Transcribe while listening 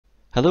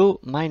Hello,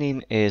 my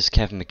name is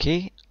Kevin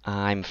McKay.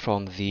 I'm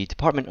from the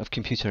Department of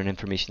Computer and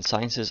Information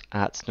Sciences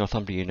at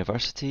Northumbria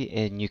University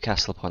in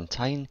Newcastle upon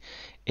Tyne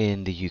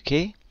in the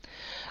UK.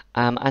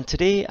 And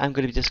today I'm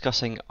going to be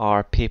discussing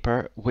our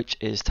paper, which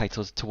is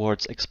titled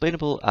Towards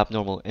Explainable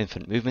Abnormal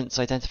Infant Movements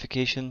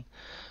Identification,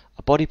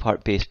 a Body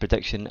Part-Based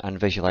Prediction and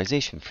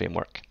Visualization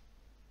Framework.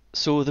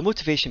 So the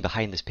motivation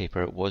behind this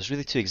paper was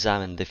really to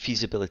examine the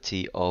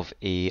feasibility of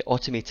an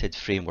automated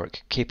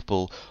framework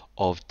capable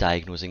of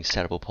diagnosing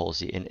cerebral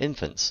palsy in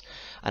infants.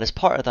 And as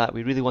part of that,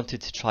 we really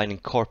wanted to try and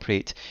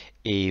incorporate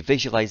a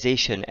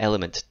visualization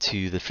element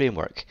to the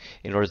framework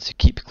in order to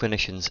keep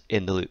clinicians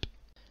in the loop.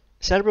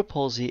 Cerebral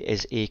palsy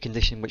is a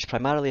condition which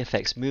primarily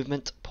affects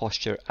movement,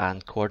 posture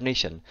and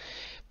coordination,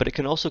 but it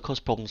can also cause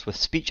problems with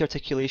speech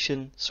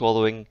articulation,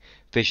 swallowing,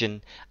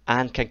 vision,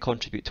 and can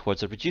contribute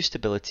towards a reduced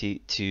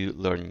ability to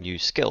learn new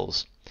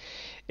skills.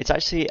 It's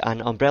actually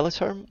an umbrella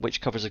term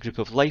which covers a group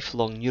of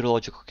lifelong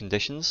neurological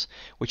conditions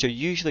which are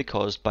usually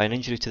caused by an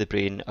injury to the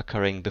brain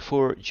occurring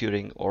before,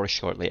 during or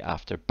shortly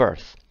after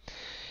birth.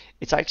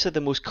 It's actually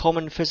the most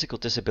common physical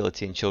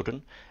disability in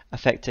children,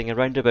 affecting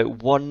around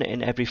about 1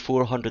 in every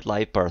 400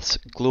 live births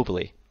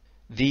globally.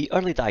 The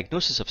early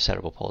diagnosis of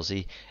cerebral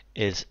palsy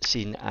is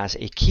seen as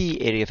a key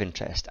area of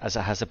interest as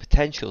it has the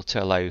potential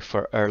to allow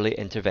for early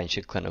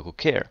intervention clinical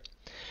care.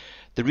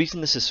 The reason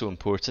this is so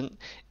important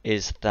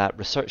is that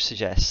research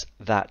suggests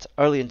that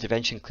early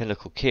intervention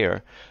clinical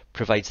care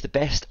provides the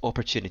best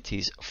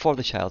opportunities for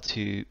the child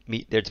to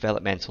meet their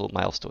developmental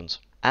milestones.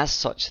 As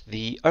such,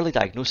 the early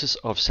diagnosis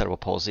of cerebral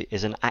palsy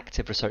is an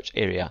active research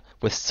area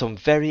with some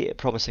very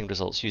promising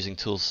results using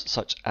tools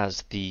such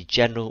as the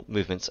General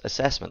Movements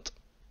Assessment.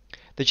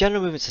 The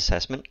General Movements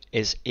Assessment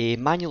is a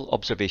manual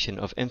observation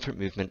of infant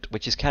movement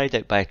which is carried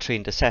out by a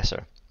trained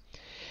assessor.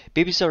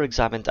 Babies are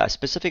examined at a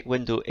specific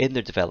window in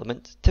their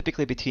development,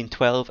 typically between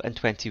 12 and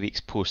 20 weeks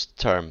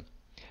post-term.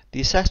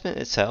 The assessment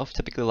itself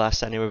typically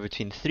lasts anywhere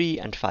between 3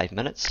 and 5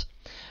 minutes,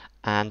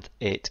 and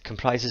it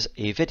comprises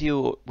a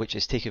video which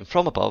is taken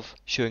from above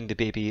showing the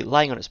baby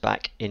lying on its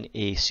back in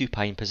a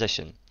supine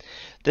position.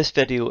 This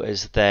video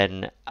is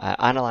then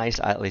analysed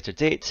at a later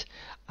date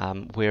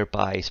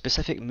whereby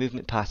specific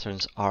movement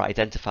patterns are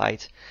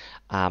identified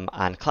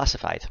and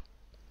classified.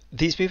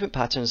 These movement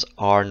patterns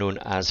are known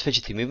as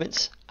fidgety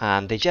movements,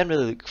 and they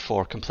generally look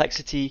for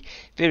complexity,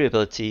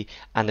 variability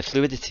and the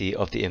fluidity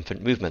of the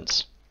infant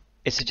movements.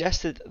 It's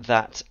suggested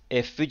that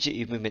if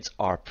fidgety movements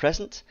are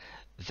present,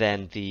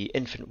 then the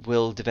infant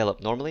will develop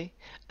normally,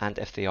 and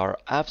if they are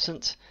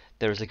absent,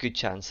 there is a good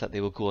chance that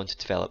they will go on to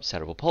develop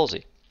cerebral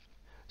palsy.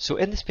 So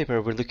in this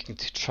paper we're looking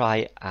to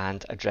try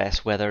and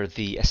address whether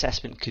the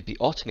assessment could be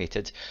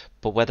automated,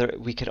 but whether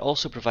we could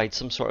also provide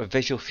some sort of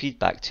visual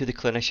feedback to the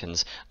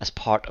clinicians as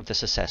part of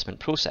this assessment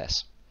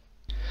process.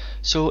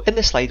 So in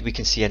this slide we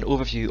can see an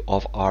overview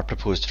of our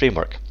proposed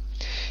framework.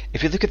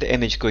 If you look at the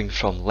image going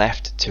from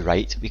left to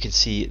right, we can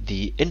see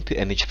the input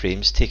image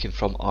frames taken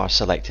from our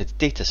selected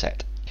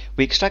dataset.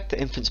 We extract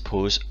the infant's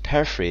pose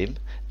per frame,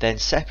 then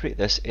separate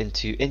this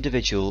into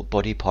individual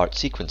body part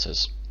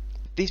sequences.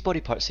 These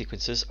body part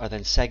sequences are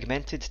then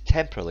segmented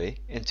temporally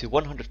into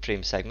 100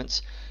 frame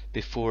segments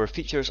before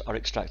features are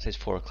extracted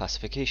for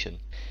classification.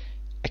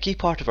 A key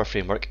part of our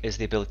framework is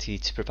the ability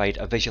to provide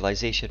a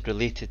visualization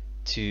related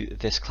to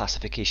this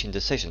classification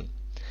decision.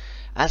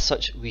 As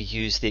such, we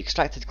use the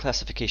extracted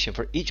classification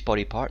for each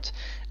body part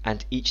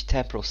and each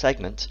temporal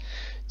segment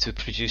to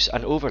produce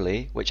an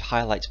overlay which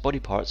highlights body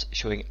parts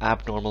showing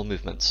abnormal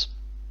movements.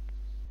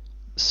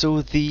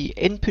 So the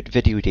input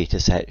video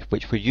dataset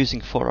which we're using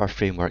for our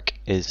framework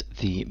is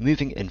the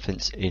Moving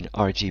Infants in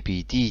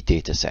RGBD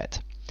dataset.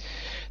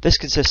 This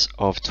consists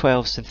of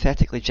 12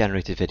 synthetically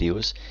generated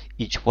videos,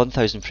 each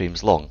 1000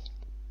 frames long.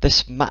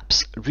 This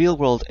maps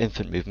real-world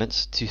infant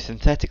movements to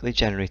synthetically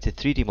generated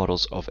 3D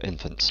models of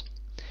infants.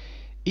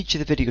 Each of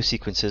the video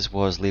sequences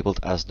was labelled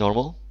as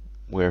normal,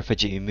 where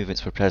fidgety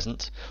movements were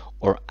present,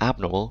 or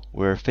abnormal,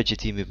 where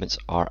fidgety movements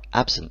are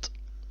absent.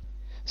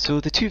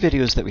 So the two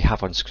videos that we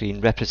have on screen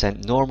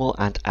represent normal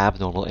and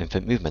abnormal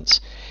infant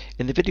movements.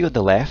 In the video on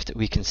the left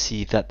we can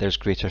see that there's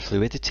greater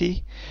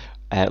fluidity,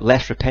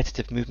 less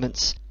repetitive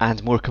movements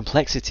and more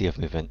complexity of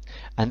movement,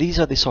 and these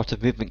are the sort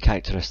of movement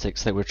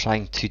characteristics that we're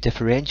trying to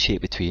differentiate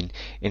between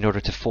in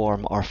order to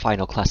form our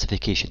final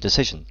classification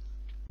decision.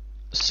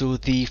 So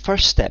the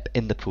first step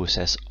in the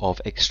process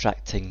of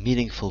extracting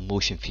meaningful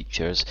motion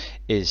features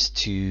is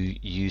to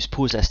use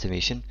pose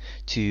estimation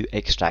to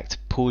extract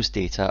pose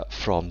data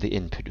from the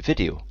input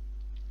video.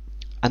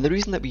 And the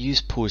reason that we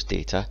use pose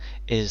data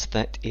is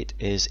that it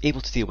is able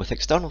to deal with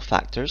external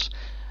factors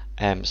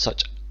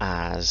such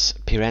as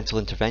parental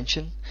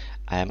intervention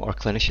or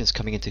clinicians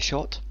coming into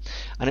shot,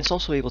 and it's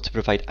also able to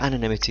provide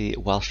anonymity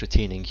whilst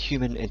retaining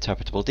human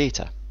interpretable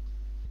data.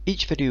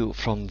 Each video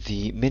from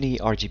the mini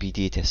RGB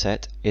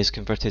dataset is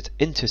converted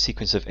into a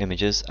sequence of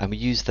images, and we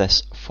use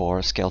this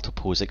for skeletal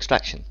pose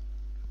extraction.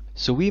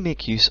 So we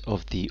make use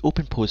of the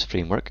Open Pose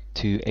framework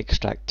to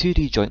extract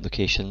 2D joint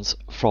locations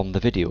from the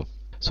video.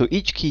 So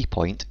each key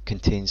point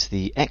contains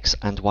the X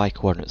and Y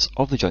coordinates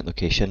of the joint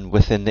location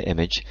within the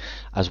image,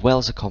 as well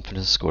as a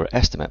confidence score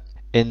estimate.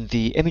 In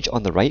the image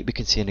on the right, we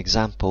can see an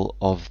example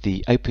of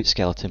the output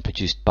skeleton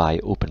produced by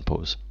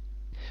OpenPose.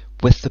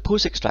 With the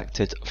pose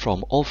extracted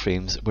from all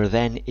frames, we're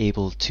then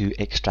able to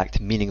extract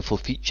meaningful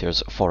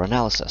features for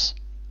analysis.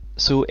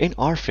 So in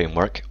our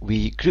framework,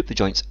 we group the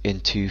joints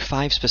into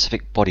 5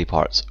 specific body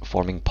parts,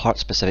 forming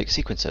part-specific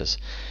sequences.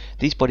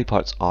 These body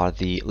parts are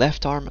the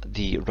left arm,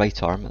 the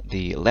right arm,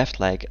 the left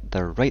leg,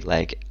 the right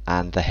leg,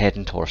 and the head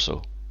and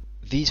torso.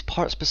 These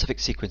part-specific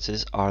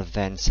sequences are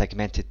then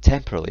segmented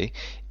temporally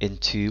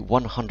into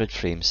 100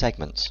 frame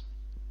segments.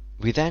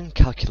 We then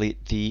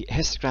calculate the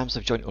histograms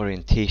of joint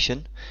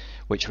orientation,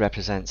 which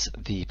represents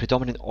the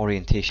predominant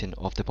orientation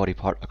of the body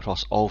part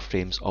across all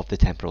frames of the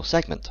temporal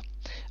segment.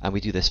 And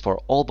we do this for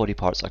all body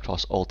parts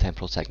across all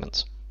temporal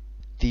segments.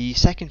 The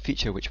second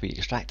feature which we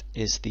extract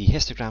is the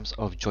histograms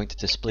of joint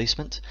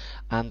displacement,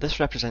 and this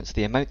represents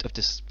the amount of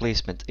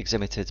displacement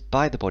exhibited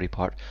by the body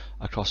part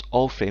across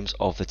all frames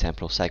of the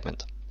temporal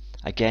segment.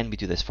 Again, we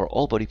do this for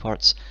all body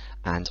parts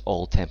and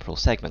all temporal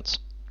segments.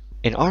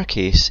 In our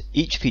case,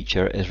 each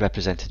feature is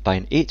represented by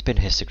an 8-bin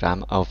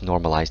histogram of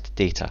normalized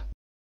data.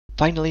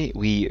 Finally,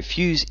 we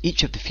fuse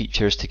each of the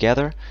features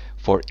together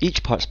for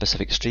each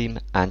part-specific stream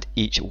and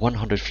each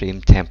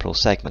 100-frame temporal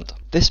segment.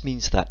 This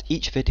means that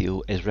each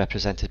video is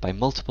represented by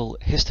multiple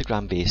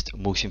histogram-based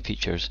motion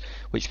features,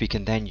 which we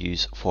can then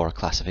use for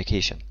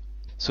classification.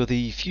 So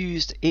the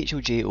fused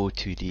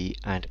HOJO2D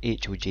and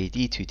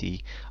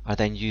HOJD2D are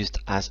then used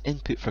as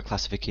input for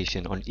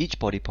classification on each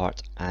body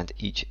part and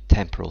each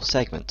temporal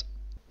segment.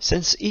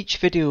 Since each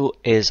video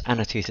is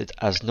annotated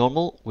as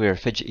normal where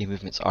fidgety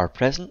movements are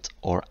present,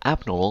 or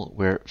abnormal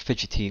where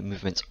fidgety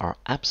movements are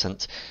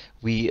absent,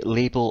 we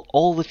label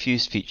all the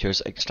fused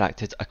features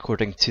extracted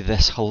according to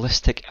this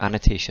holistic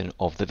annotation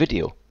of the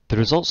video. The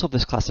results of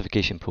this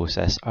classification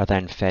process are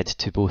then fed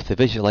to both the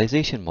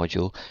visualization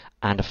module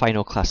and a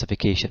final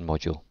classification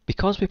module.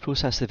 Because we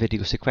process the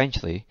video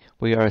sequentially,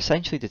 we are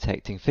essentially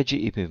detecting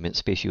fidgety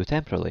movements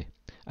spatiotemporally,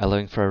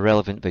 allowing for a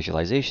relevant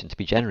visualization to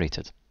be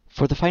generated.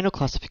 For the final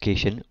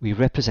classification, we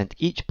represent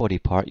each body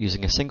part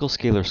using a single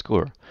scalar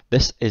score.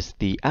 This is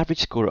the average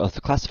score of the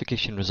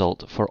classification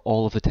result for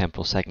all of the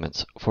temporal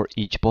segments for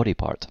each body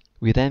part.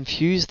 We then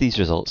fuse these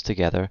results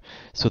together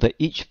so that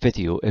each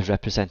video is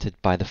represented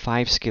by the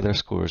 5 scalar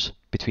scores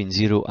between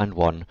 0 and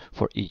 1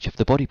 for each of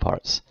the body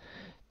parts.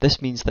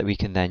 This means that we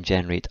can then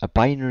generate a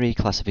binary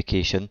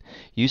classification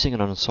using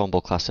an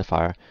ensemble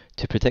classifier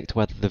to predict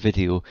whether the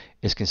video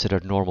is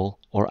considered normal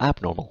or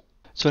abnormal.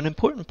 So an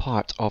important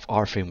part of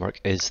our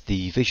framework is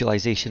the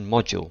visualization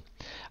module,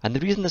 and the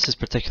reason this is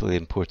particularly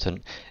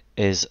important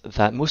is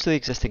that most of the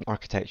existing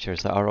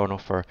architectures that are on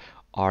offer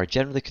are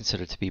generally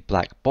considered to be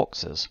black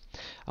boxes,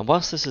 and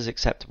whilst this is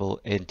acceptable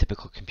in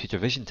typical computer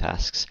vision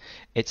tasks,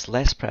 it's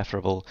less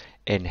preferable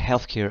in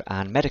healthcare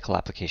and medical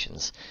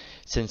applications,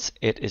 since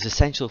it is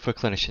essential for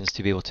clinicians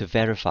to be able to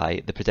verify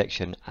the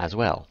prediction as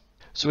well.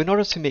 So in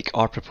order to make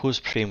our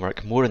proposed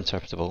framework more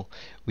interpretable,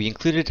 we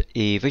included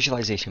a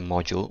visualization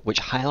module which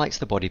highlights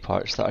the body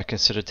parts that are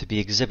considered to be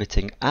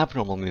exhibiting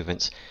abnormal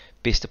movements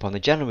based upon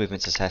the general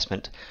movements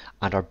assessment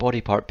and our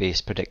body part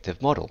based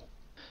predictive model.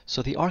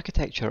 So the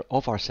architecture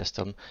of our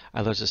system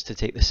allows us to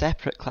take the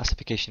separate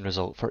classification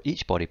result for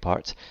each body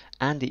part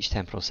and each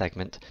temporal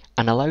segment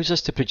and allows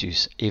us to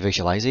produce a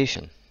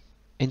visualization.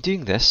 In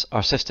doing this,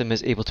 our system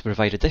is able to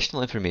provide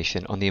additional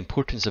information on the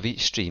importance of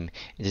each stream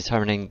in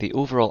determining the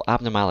overall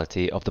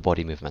abnormality of the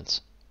body movements.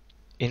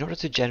 In order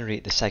to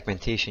generate the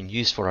segmentation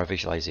used for our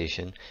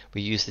visualization,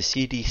 we use the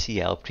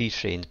CDCL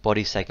pre-trained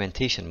body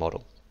segmentation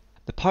model.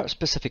 The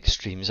part-specific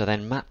streams are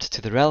then mapped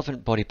to the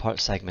relevant body part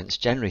segments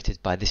generated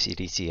by the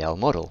CDCL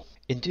model.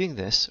 In doing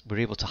this, we're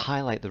able to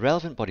highlight the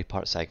relevant body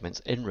part segments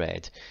in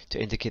red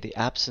to indicate the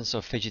absence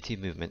of fidgety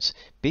movements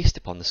based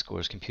upon the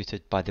scores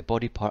computed by the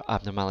body part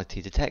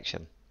abnormality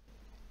detection.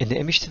 In the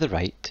image to the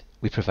right,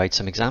 we provide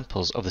some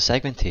examples of the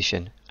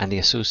segmentation and the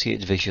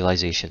associated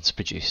visualizations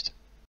produced.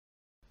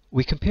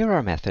 We compare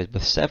our method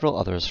with several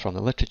others from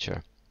the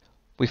literature.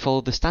 We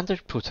follow the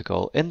standard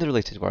protocol in the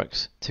related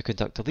works to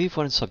conduct a leave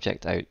one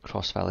subject out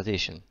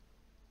cross-validation.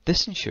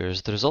 This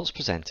ensures the results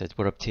presented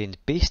were obtained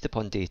based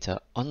upon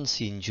data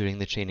unseen during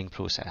the training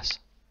process.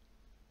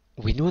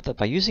 We note that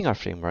by using our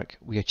framework,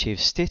 we achieve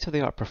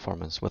state-of-the-art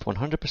performance with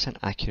 100%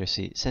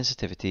 accuracy,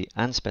 sensitivity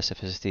and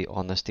specificity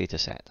on this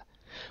dataset,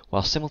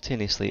 while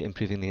simultaneously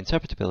improving the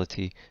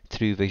interpretability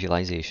through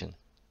visualization.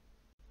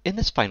 In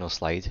this final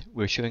slide,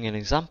 we're showing an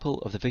example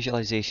of the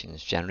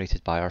visualizations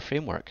generated by our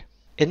framework.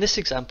 In this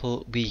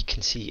example, we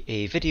can see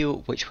a video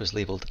which was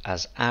labelled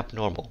as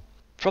abnormal.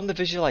 From the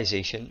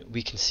visualization,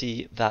 we can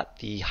see that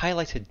the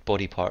highlighted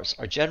body parts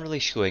are generally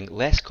showing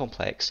less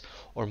complex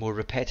or more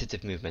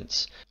repetitive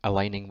movements,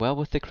 aligning well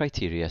with the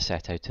criteria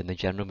set out in the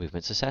general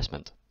movements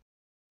assessment.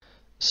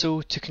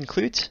 So to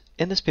conclude,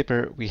 in this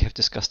paper we have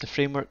discussed a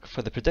framework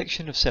for the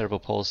prediction of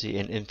cerebral palsy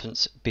in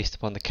infants based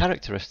upon the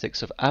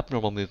characteristics of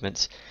abnormal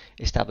movements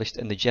established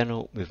in the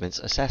general movements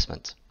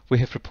assessment. We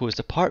have proposed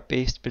a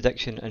part-based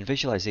prediction and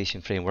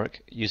visualization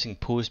framework using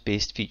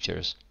pose-based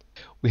features.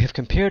 We have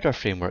compared our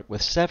framework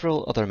with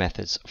several other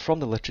methods from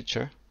the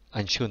literature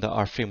and shown that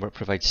our framework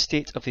provides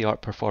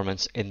state-of-the-art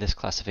performance in this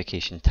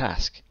classification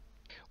task.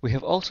 We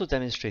have also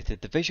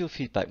demonstrated the visual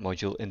feedback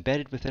module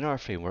embedded within our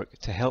framework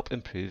to help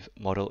improve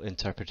model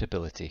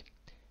interpretability.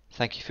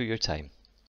 Thank you for your time.